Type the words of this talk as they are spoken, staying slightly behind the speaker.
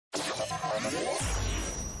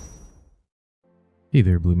Hey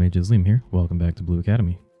there, Blue Mages, Loom here. Welcome back to Blue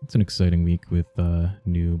Academy. It's an exciting week with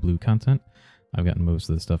new Blue content. I've gotten most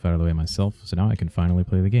of the stuff out of the way myself, so now I can finally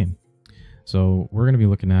play the game. So we're going to be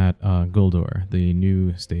looking at Goldor, the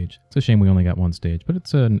new stage. It's a shame we only got one stage, but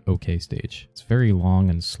it's an okay stage. It's very long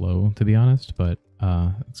and slow, to be honest, but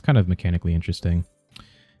it's kind of mechanically interesting.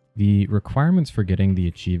 The requirements for getting the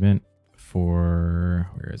achievement for...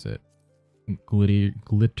 where is it?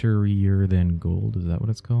 Glitterier than gold, is that what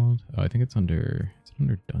it's called? Oh, I think it's under... is it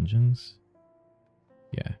under dungeons?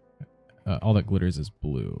 Yeah. All that glitters is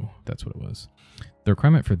blue. That's what it was. The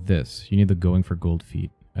requirement for this, you need the going for gold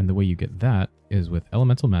feet. And the way you get that is with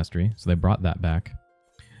elemental mastery. So they brought that back.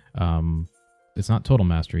 It's not total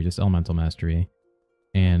mastery, just elemental mastery.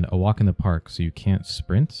 And a walk in the park, so you can't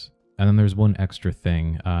sprint. And then there's one extra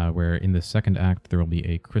thing where in the second act there will be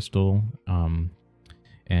a crystal,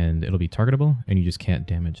 and it'll be targetable, and you just can't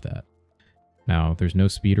damage that. Now, there's no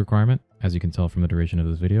speed requirement, as you can tell from the duration of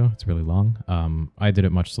this video. It's really long. I did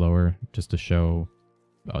it much slower just to show,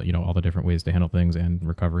 you know, all the different ways to handle things and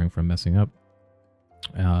recovering from messing up.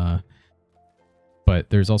 But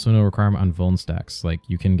there's also no requirement on vuln stacks. Like,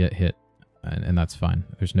 you can get hit, and that's fine.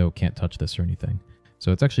 There's no can't touch this or anything.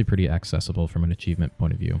 So it's actually pretty accessible from an achievement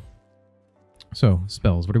point of view. So,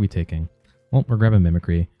 spells, what are we taking? Well, we're grabbing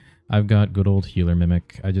Mimicry. I've got good old Healer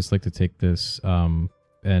Mimic. I just like to take this,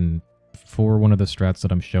 and for one of the strats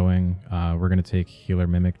that I'm showing, we're going to take Healer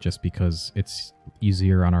Mimic just because it's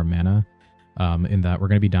easier on our mana, in that we're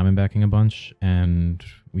going to be Diamondbacking a bunch, and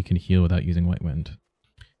we can heal without using White Wind.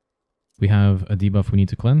 We have a debuff we need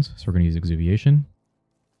to cleanse, so we're going to use Exuviation.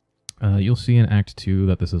 You'll see in Act 2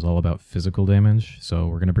 that this is all about physical damage, so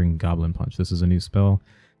we're going to bring Goblin Punch. This is a new spell,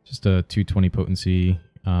 just a 220 potency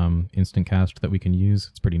instant cast that we can use.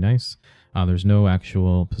 It's pretty nice. There's no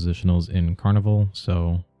actual positionals in Carnivale,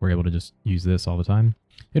 so we're able to just use this all the time.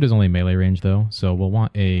 It is only melee range though, so we'll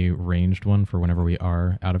want a ranged one for whenever we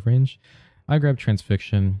are out of range. I grabbed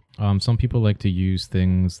Transfixion. Some people like to use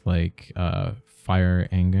things like Fire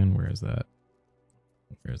Angun. Where is that?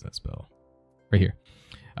 Where is that spell? Right here.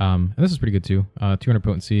 And this is pretty good too. 200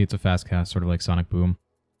 potency. It's a fast cast, sort of like Sonic Boom.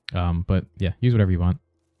 But yeah, use whatever you want.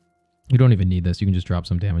 You don't even need this. You can just drop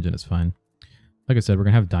some damage and it's fine. Like I said, we're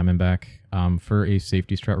going to have Diamondback. For a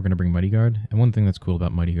safety strat, we're going to bring Mighty Guard. And one thing that's cool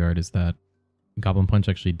about Mighty Guard is that Goblin Punch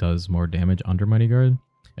actually does more damage under Mighty Guard.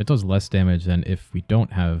 It does less damage than if we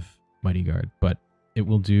don't have Mighty Guard, but it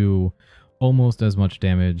will do almost as much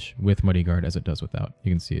damage with Mighty Guard as it does without.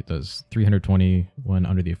 You can see it does 320 when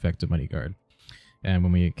under the effect of Mighty Guard. And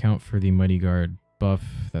when we account for the Mighty Guard buff,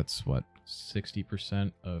 that's what,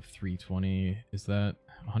 60% of 320, is that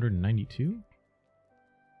 192?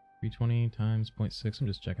 320 times 0.6, I'm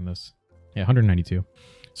just checking this. Yeah, 192.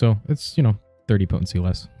 So it's, you know, 30 potency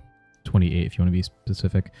less. 28 if you want to be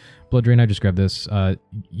specific. Blood Drain, I just grabbed this.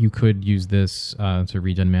 You could use this to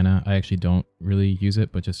regen mana. I actually don't really use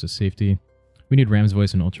it, but just as safety. We need Ram's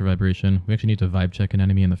Voice and Ultra Vibration. We actually need to vibe check an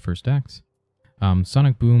enemy in the first act.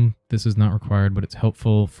 Sonic Boom, this is not required, but it's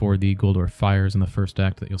helpful for the Goldor fires in the first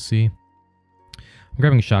act that you'll see. I'm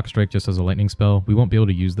grabbing Shock Strike just as a lightning spell. We won't be able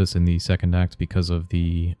to use this in the second act because of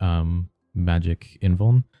the magic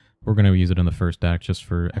invuln. We're going to use it in the first act just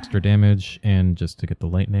for extra damage and just to get the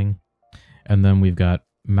lightning. And then we've got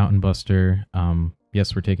Mountain Buster.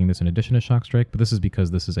 Yes, we're taking this in addition to Shock Strike, but this is because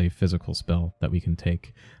this is a physical spell that we can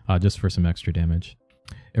take just for some extra damage.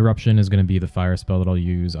 Eruption is going to be the fire spell that I'll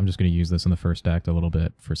use. I'm just going to use this in the first act a little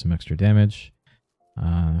bit for some extra damage. We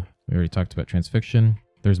already talked about Transfixion.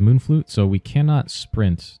 There's Moon Flute, so we cannot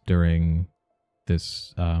sprint during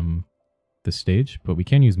this this stage, but we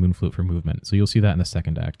can use Moon Flute for movement. So you'll see that in the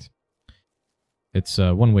second act. It's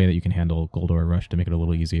one way that you can handle Goldor Rush to make it a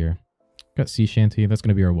little easier. Got Sea Shanty, that's going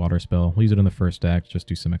to be our water spell. We'll use it in the first act, just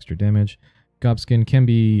do some extra damage. Gobskin can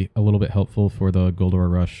be a little bit helpful for the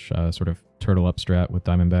Goldor Rush sort of turtle up strat with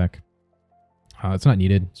Diamondback. It's not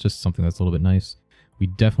needed, it's just something that's a little bit nice. We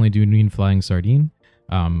definitely do need Flying Sardine.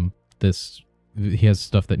 He has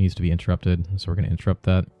stuff that needs to be interrupted, so we're going to interrupt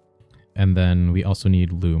that. And then we also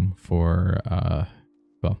need Loom for,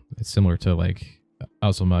 well, it's similar to like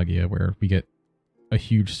Magia, where we get a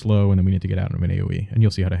huge slow and then we need to get out of an AoE, and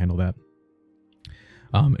you'll see how to handle that.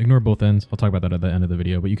 Ignore both ends. I'll talk about that at the end of the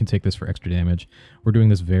video, but you can take this for extra damage. We're doing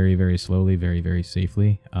this very, very slowly, very, very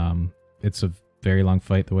safely. It's a very long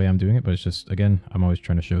fight the way I'm doing it, but it's just, again, I'm always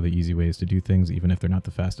trying to show the easy ways to do things, even if they're not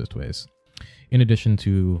the fastest ways. In addition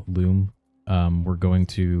to Loom, we're going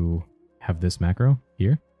to have this macro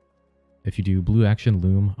here. If you do blue action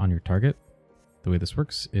Loom on your target, the way this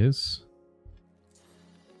works is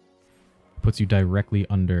it puts you directly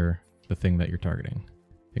under the thing that you're targeting.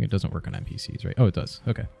 I think it doesn't work on NPCs, right? Oh, it does.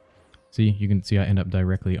 Okay. See, you can see I end up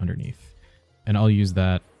directly underneath. And I'll use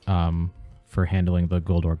that for handling the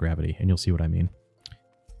Goldor Gravity, and you'll see what I mean.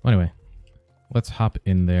 Well, anyway, let's hop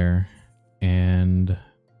in there, and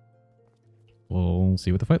we'll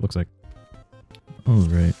see what the fight looks like.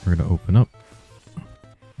 Alright, we're going to open up.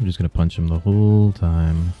 I'm just going to punch him the whole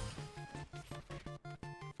time.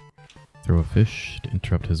 Throw a fish to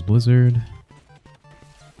interrupt his blizzard.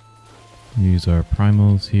 Use our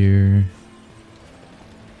primals here.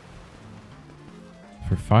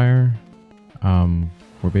 For fire,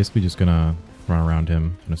 we're basically just gonna run around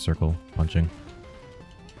him in a circle, punching.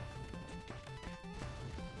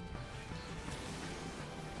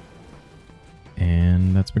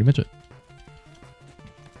 And that's pretty much it.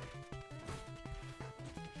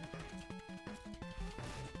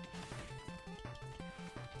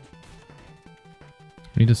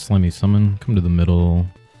 We need a Slimy Summon. Come to the middle.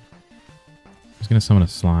 He's gonna summon a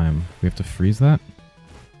slime. We have to freeze that,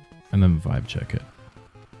 and then vibe check it.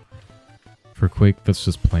 For Quake, that's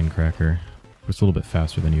just plain Cracker. It's a little bit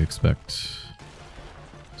faster than you expect.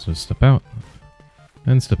 So step out,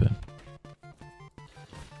 and step in.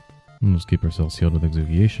 And let's keep ourselves healed with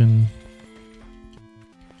Exuviation.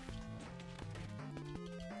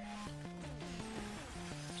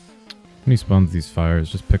 When he spawns these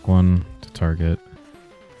fires, just pick one to target.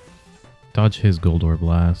 Dodge his Goldor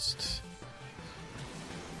Blast.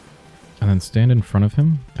 And then stand in front of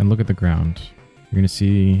him and look at the ground. You're going to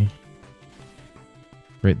see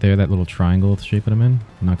right there that little triangle shape that I'm in.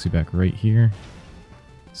 Knocks you back right here.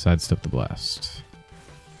 Sidestep the blast.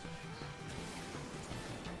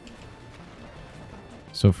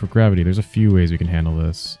 So for gravity, there's a few ways we can handle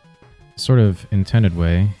this. Sort of intended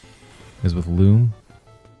way is with Loom,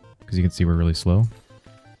 because you can see we're really slow.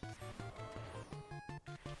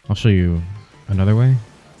 I'll show you another way.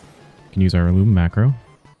 You can use our Loom macro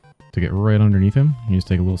to get right underneath him, and you just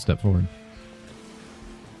take a little step forward.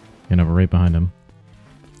 And over right behind him.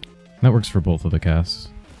 And that works for both of the casts.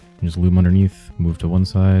 You just Loom underneath, move to one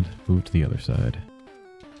side, move to the other side.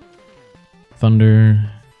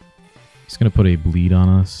 Thunder. He's going to put a bleed on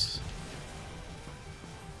us.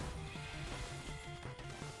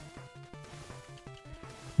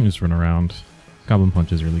 You just run around. Goblin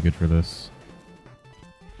Punch is really good for this.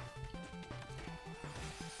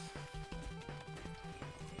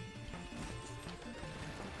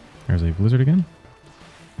 There's a blizzard again.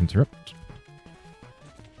 Interrupt.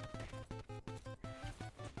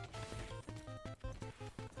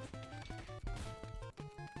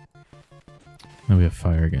 Now we have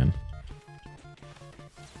fire again.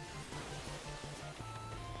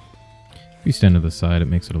 If we stand to the side, it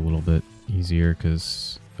makes it a little bit easier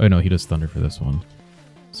because... Oh no, he does thunder for this one.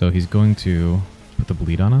 So he's going to put the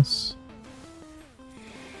bleed on us.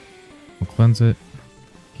 We'll cleanse it.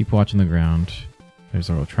 Keep watching the ground. There's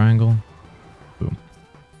our little triangle. Boom.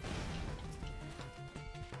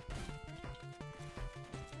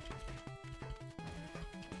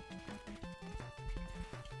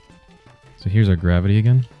 So here's our gravity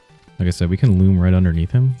again. Like I said, we can Loom right underneath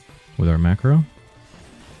him with our macro.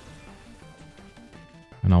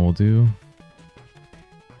 And all we'll do,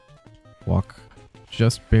 walk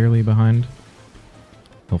just barely behind.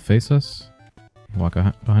 He'll face us, walk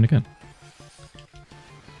behind again.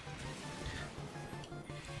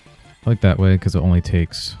 I like that way because it only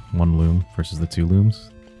takes one Loom versus the two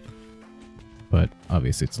Looms. But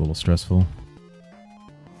obviously it's a little stressful.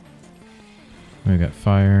 We got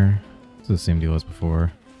fire. It's the same deal as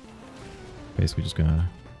before. Basically just gonna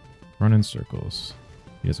run in circles.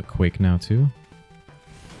 He has a Quake now too.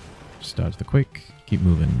 Just dodge the Quake, keep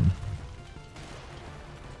moving.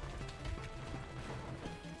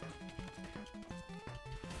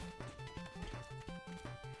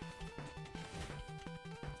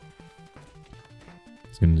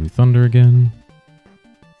 It's gonna do thunder again.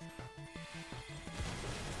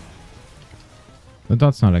 The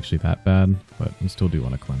dot's not actually that bad, but we still do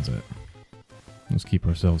want to cleanse it. Let's keep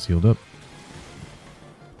ourselves healed up.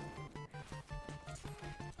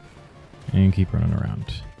 And keep running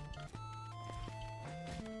around.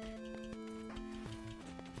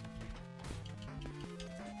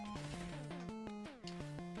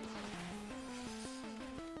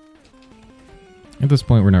 At this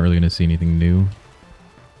point, we're not really going to see anything new.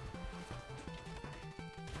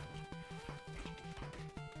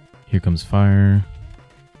 Here comes fire.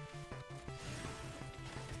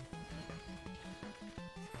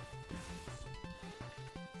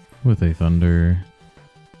 With a thunder.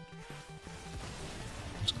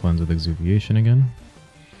 Just cleanse with Exuviation again.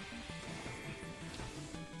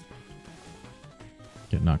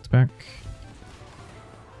 Get knocked back.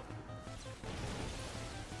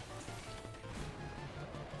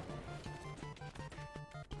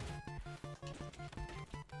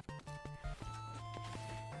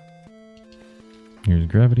 Here's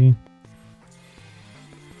Gravity.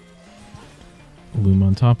 Loom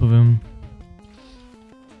on top of him.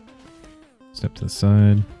 Step to the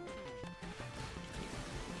side.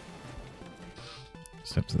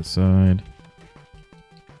 Step to the side.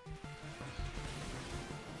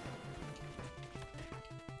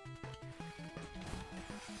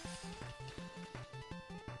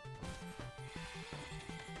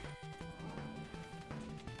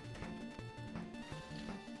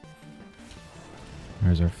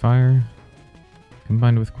 There's our fire,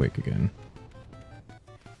 combined with Quake again.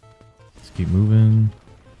 Let's keep moving.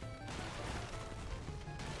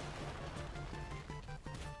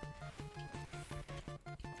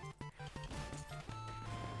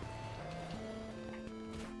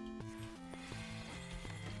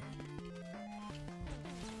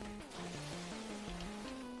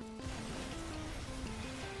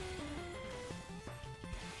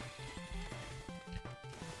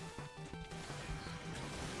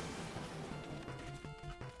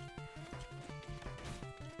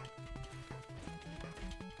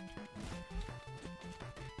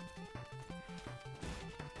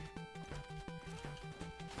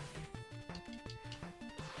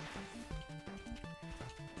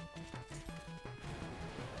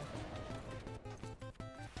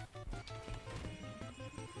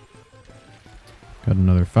 Got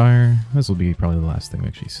another fire. This will be probably the last thing we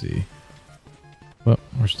actually see. But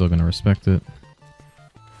we're still going to respect it.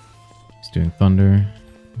 It's doing thunder.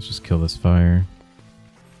 Let's just kill this fire.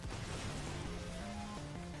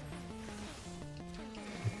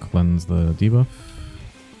 Cleanse the debuff.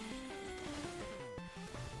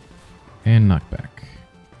 And knock back.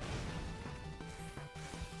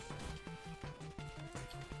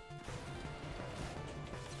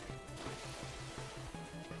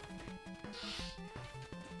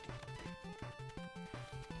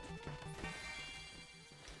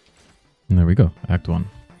 And there we go, Act 1.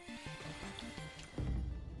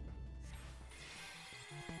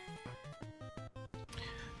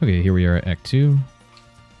 Okay, here we are at Act 2.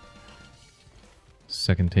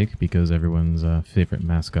 Second take because everyone's favorite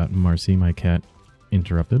mascot, Marcy, my cat,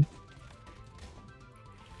 interrupted.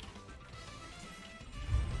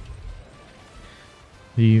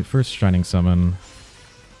 The first Shining Summon,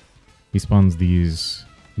 he spawns these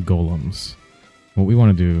golems. What we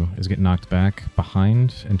want to do is get knocked back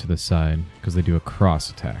behind and to the side because they do a cross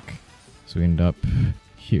attack. So we end up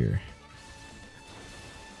here.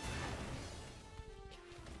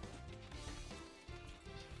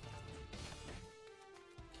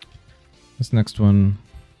 This next one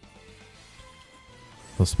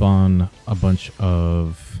will spawn a bunch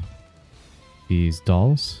of these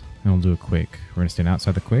dolls and we'll do a quake. We're going to stand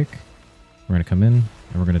outside the quake. We're going to come in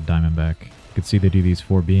and we're going to diamond back. You can see they do these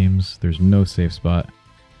 4 beams. There's no safe spot.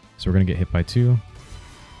 So we're going to get hit by 2.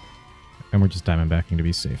 And we're just diamond backing to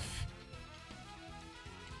be safe.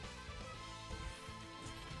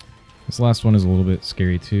 This last one is a little bit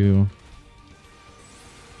scary too.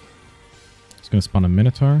 It's going to spawn a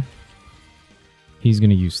Minotaur. He's going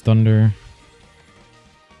to use Thunder.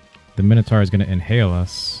 The Minotaur is going to inhale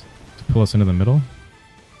us to pull us into the middle.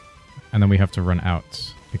 And then we have to run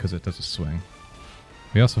out because it does a swing.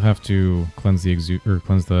 We also have to cleanse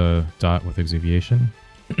the dot with Exuviation.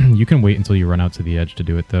 You can wait until you run out to the edge to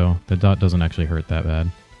do it though. The dot doesn't actually hurt that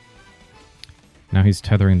bad. Now he's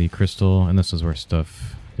tethering the crystal, and this is where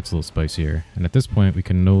stuff gets a little spicier. And at this point, we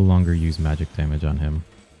can no longer use magic damage on him.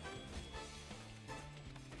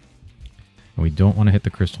 And we don't want to hit the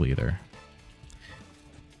crystal either.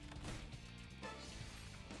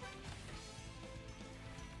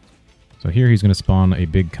 So here he's going to spawn a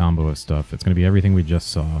big combo of stuff. It's going to be everything we just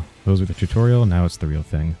saw. Those were the tutorial, now it's the real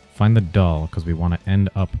thing. Find the doll, because we want to end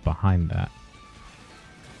up behind that.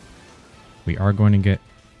 We are going to get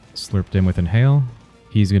slurped in with Inhale.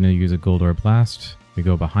 He's going to use a Goldor Blast. We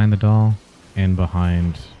go behind the doll, and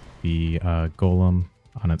behind the golem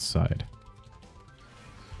on its side.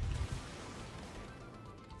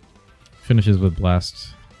 Finishes with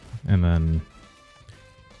Blast, and then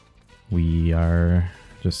we are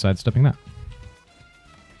just sidestepping that.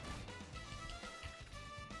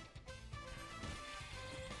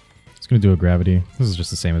 It's going to do a Gravity. This is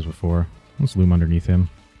just the same as before. Let's Loom underneath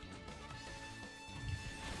him.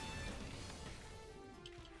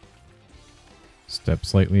 Step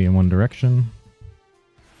slightly in one direction.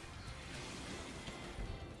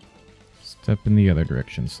 Step in the other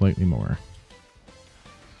direction, slightly more.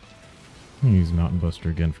 Use Mountain Buster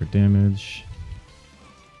again for damage.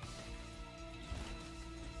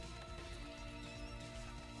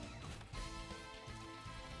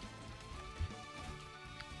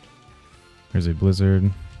 There's a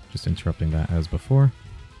Blizzard, just interrupting that as before.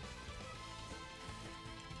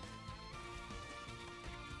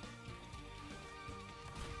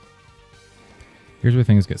 Here's where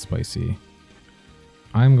things get spicy.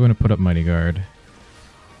 I'm going to put up Mighty Guard,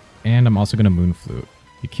 and I'm also going to Moon Flute.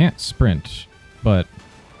 You can't sprint, but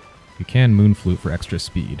you can Moon Flute for extra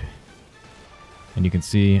speed. And you can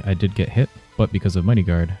see I did get hit, but because of Mighty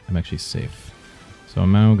Guard, I'm actually safe. So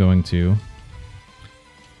I'm now going to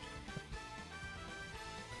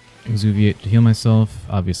Exuviate to heal myself.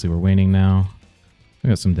 Obviously we're waning now. I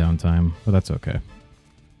got some downtime, but that's okay.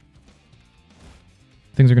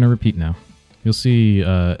 Things are going to repeat now. You'll see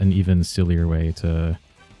an even sillier way to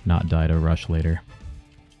not die to rush later.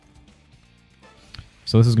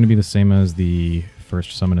 So this is going to be the same as the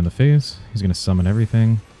first summon in the phase. He's going to summon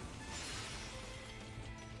everything.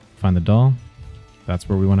 Find the doll. That's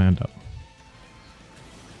where we want to end up.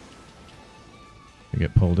 We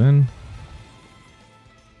get pulled in.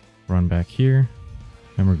 Run back here.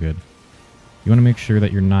 And we're good. You want to make sure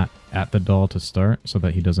that you're not at the doll to start so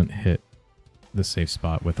that he doesn't hit the safe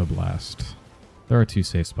spot with a blast. There are 2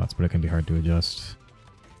 safe spots, but it can be hard to adjust.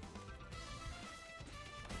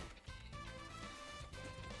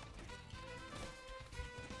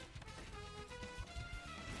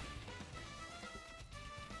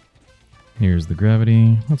 Here's the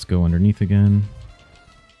gravity. Let's go underneath again.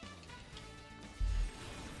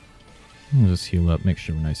 We'll just heal up, make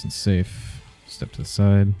sure we're nice and safe. Step to the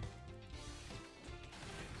side.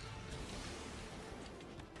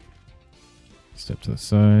 Step to the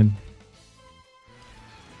side.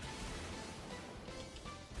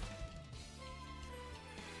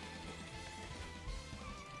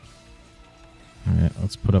 Alright,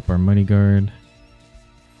 let's put up our Mighty Guard.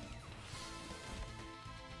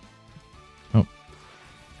 Oh.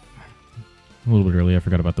 A little bit early, I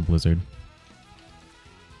forgot about the Blizzard.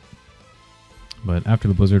 But after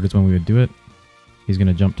the Blizzard is when we would do it. He's going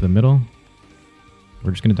to jump to the middle.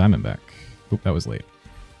 We're just going to Diamond back. Oop, that was late.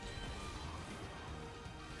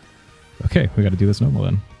 Okay, we got to do this normal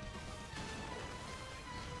then.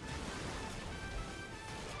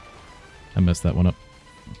 I messed that one up.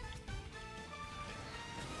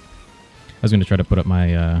 I was going to try to put up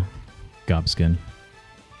my Gob skin.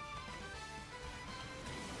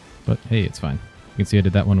 But hey, it's fine. You can see I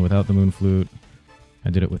did that one without the Moon Flute. I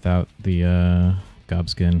did it without the Gob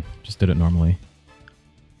skin. Just did it normally.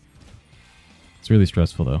 It's really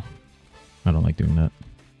stressful though. I don't like doing that.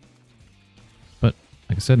 But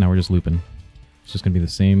like I said, now we're just looping. It's just going to be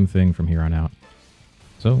the same thing from here on out.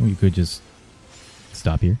 So you could just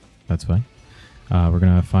stop here. That's fine. We're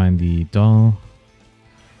going to find the doll.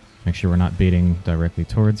 Make sure we're not baiting directly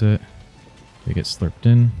towards it. We get slurped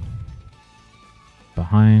in.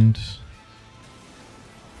 Behind.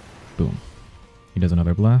 Boom. He does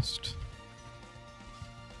another blast.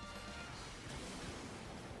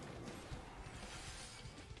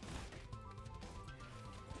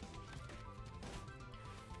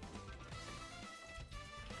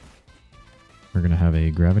 We're going to have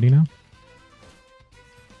a gravity now.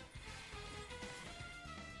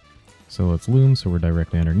 So let's loom, so we're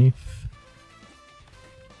directly underneath.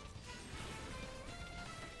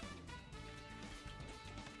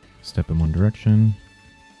 Step in one direction.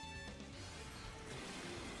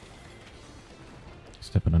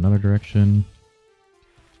 Step in another direction.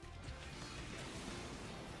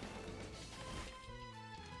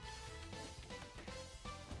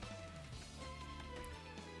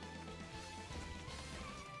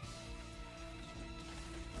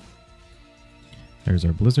 There's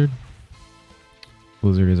our Blizzard.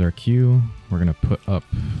 Blizzard is our Q. We're going to put up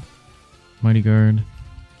Mighty Guard.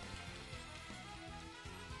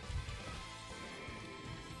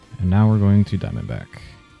 And now we're going to Diamond back.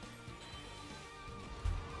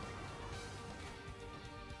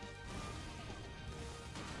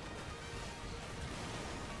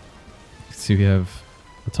 See, we have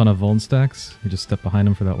a ton of Vuln stacks. We just step behind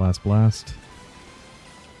him for that last blast.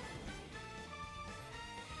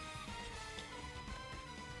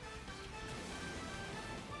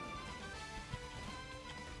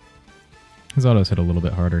 His autos hit a little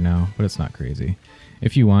bit harder now, but it's not crazy.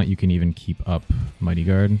 If you want, you can even keep up Mighty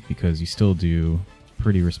Guard, because you still do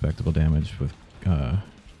pretty respectable damage with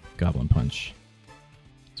Goblin Punch.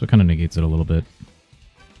 So it kind of negates it a little bit.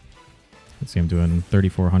 Let's see, I'm doing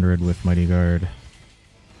 3,400 with Mighty Guard.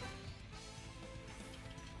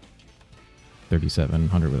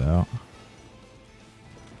 3,700 without.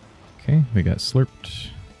 Okay, we got slurped.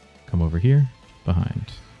 Come over here,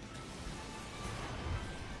 behind.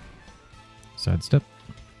 Side step.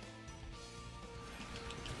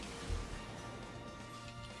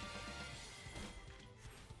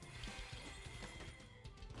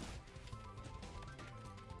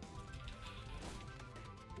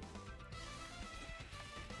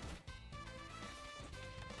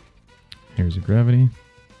 Here's a gravity.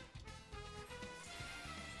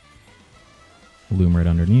 Loom right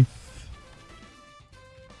underneath.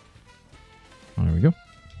 Oh, there we go.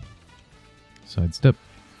 Sidestep.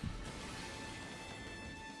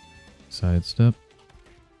 Sidestep.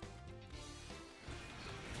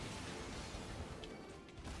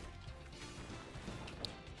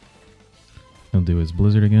 He'll do his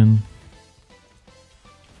blizzard again.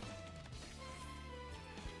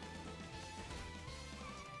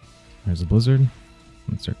 There's a blizzard.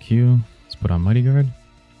 That's our Q. Let's put on Mighty Guard.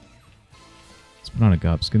 Let's put on a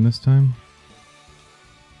Gobskin this time.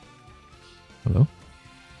 Hello?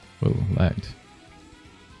 Whoa, lagged.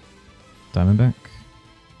 Diamondback.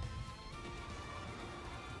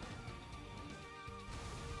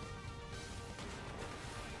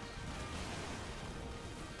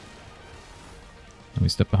 And we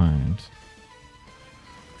step behind.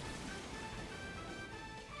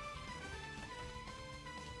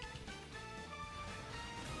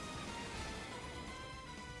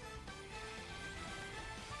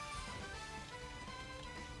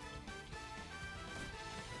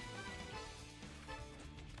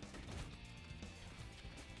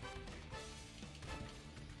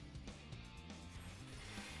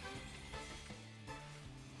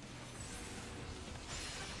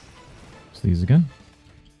 These again.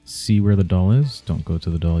 See where the doll is. Don't go to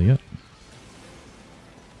the doll yet.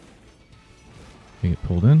 We get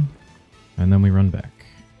pulled in, and then we run back.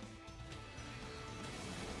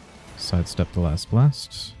 Sidestep the last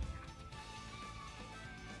blast.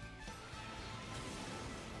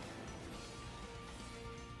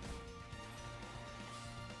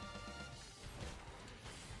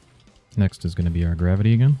 Next is going to be our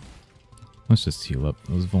gravity again. Let's just heal up.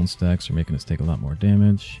 Those Vuln stacks are making us take a lot more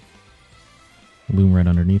damage. Loom right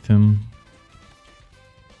underneath him.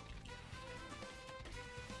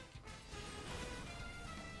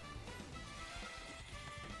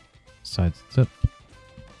 Sidestep.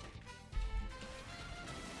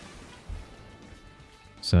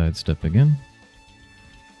 Sidestep again.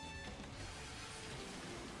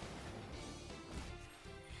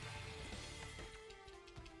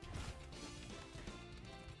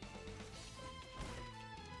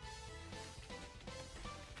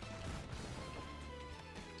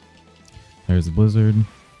 There's the blizzard.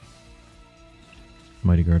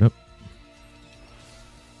 Mighty Guard up.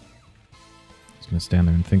 He's going to stand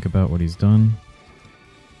there and think about what he's done.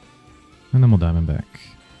 And then we'll dive him back.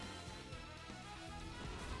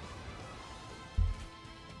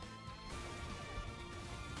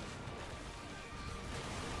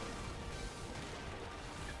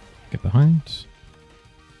 Get behind.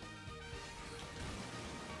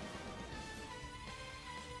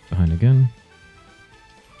 Behind again.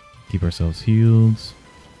 Keep ourselves healed.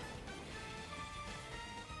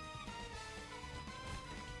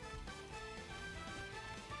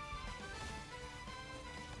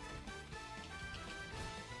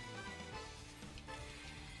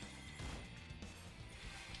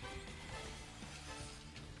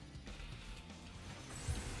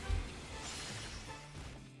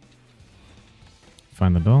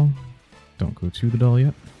 Find the doll. Don't go to the doll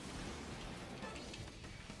yet.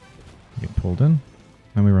 Get pulled in.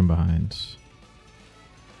 And we run behind.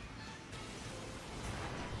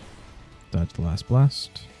 Dodge the last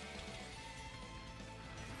blast.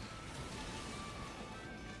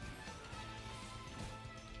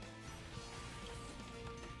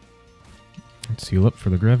 Let's heal up for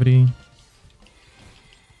the gravity.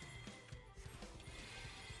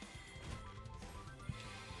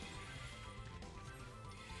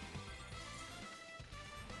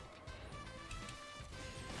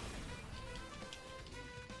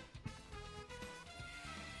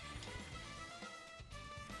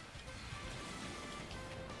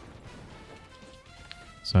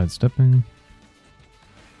 Sidestepping.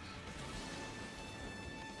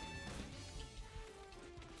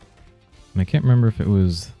 And I can't remember if it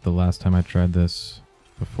was the last time I tried this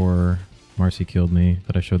before Marcy killed me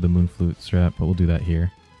that I showed the Moon Flute strat, but we'll do that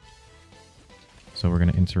here. So we're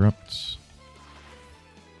going to interrupt.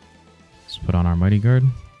 Let's put on our Mighty Guard.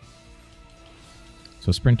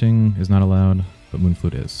 So sprinting is not allowed, but Moon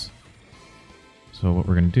Flute is. So what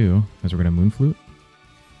we're going to do is we're going to Moon Flute.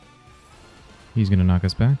 He's going to knock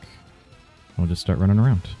us back. We'll just start running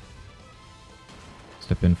around.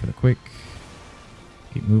 Step in for the Quake.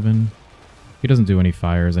 Keep moving. He doesn't do any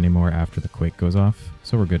fires anymore after the Quake goes off,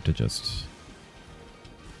 so we're good to just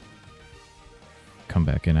come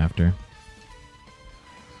back in after.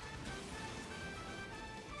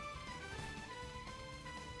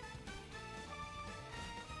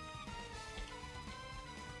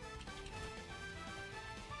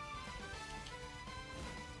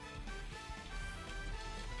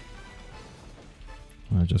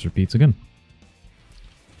 It just repeats again.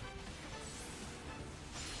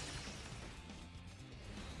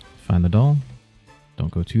 Find the doll.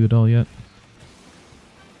 Don't go to the doll yet.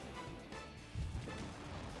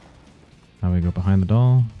 Now we go behind the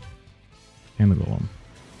doll and the golem.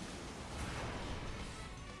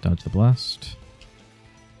 Dodge the blast.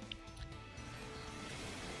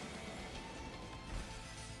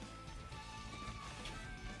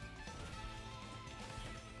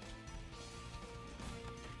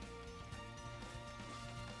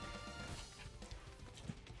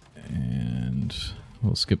 And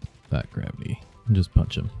we'll skip that gravity and just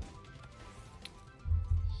punch him.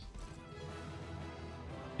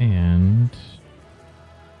 And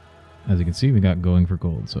as you can see, we got going for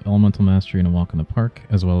gold. So elemental mastery and a walk in the park,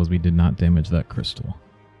 as well as we did not damage that crystal.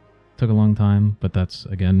 Took a long time, but that's,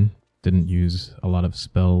 again, didn't use a lot of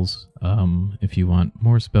spells. If you want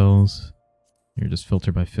more spells, you're just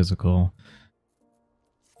filter by physical.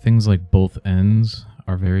 Things like both ends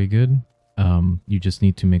are very good. You just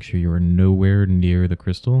need to make sure you are nowhere near the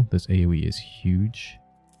crystal. This AoE is huge.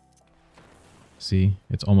 See,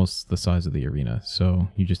 it's almost the size of the arena, so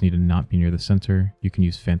you just need to not be near the center. You can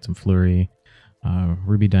use Phantom Flurry.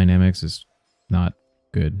 Ruby Dynamics is not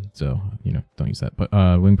good, so, you know, don't use that. But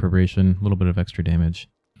Wing Preparation, a little bit of extra damage.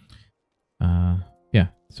 Yeah,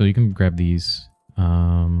 so you can grab these.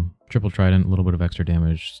 Triple Trident, a little bit of extra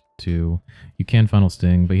damage too. You can Final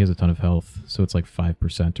Sting, but he has a ton of health, so it's like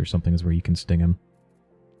 5% or something is where you can sting him.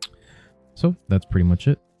 So that's pretty much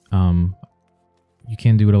it. You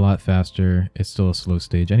can do it a lot faster. It's still a slow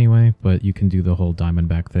stage anyway, but you can do the whole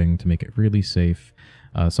Diamondback thing to make it really safe.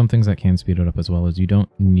 Some things that can speed it up as well is you don't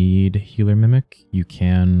need Healer Mimic. You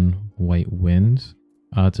can White Wind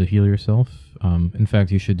to heal yourself. In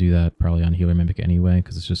fact, you should do that probably on Healer Mimic anyway,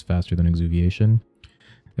 because it's just faster than Exuviation.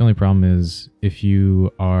 The only problem is if you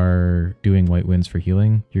are doing White Winds for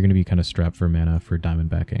healing, you're going to be kind of strapped for mana for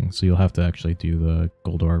Diamondbacking, so you'll have to actually do the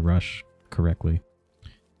Goldor Rush correctly.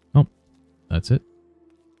 Oh, that's it.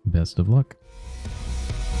 Best of luck.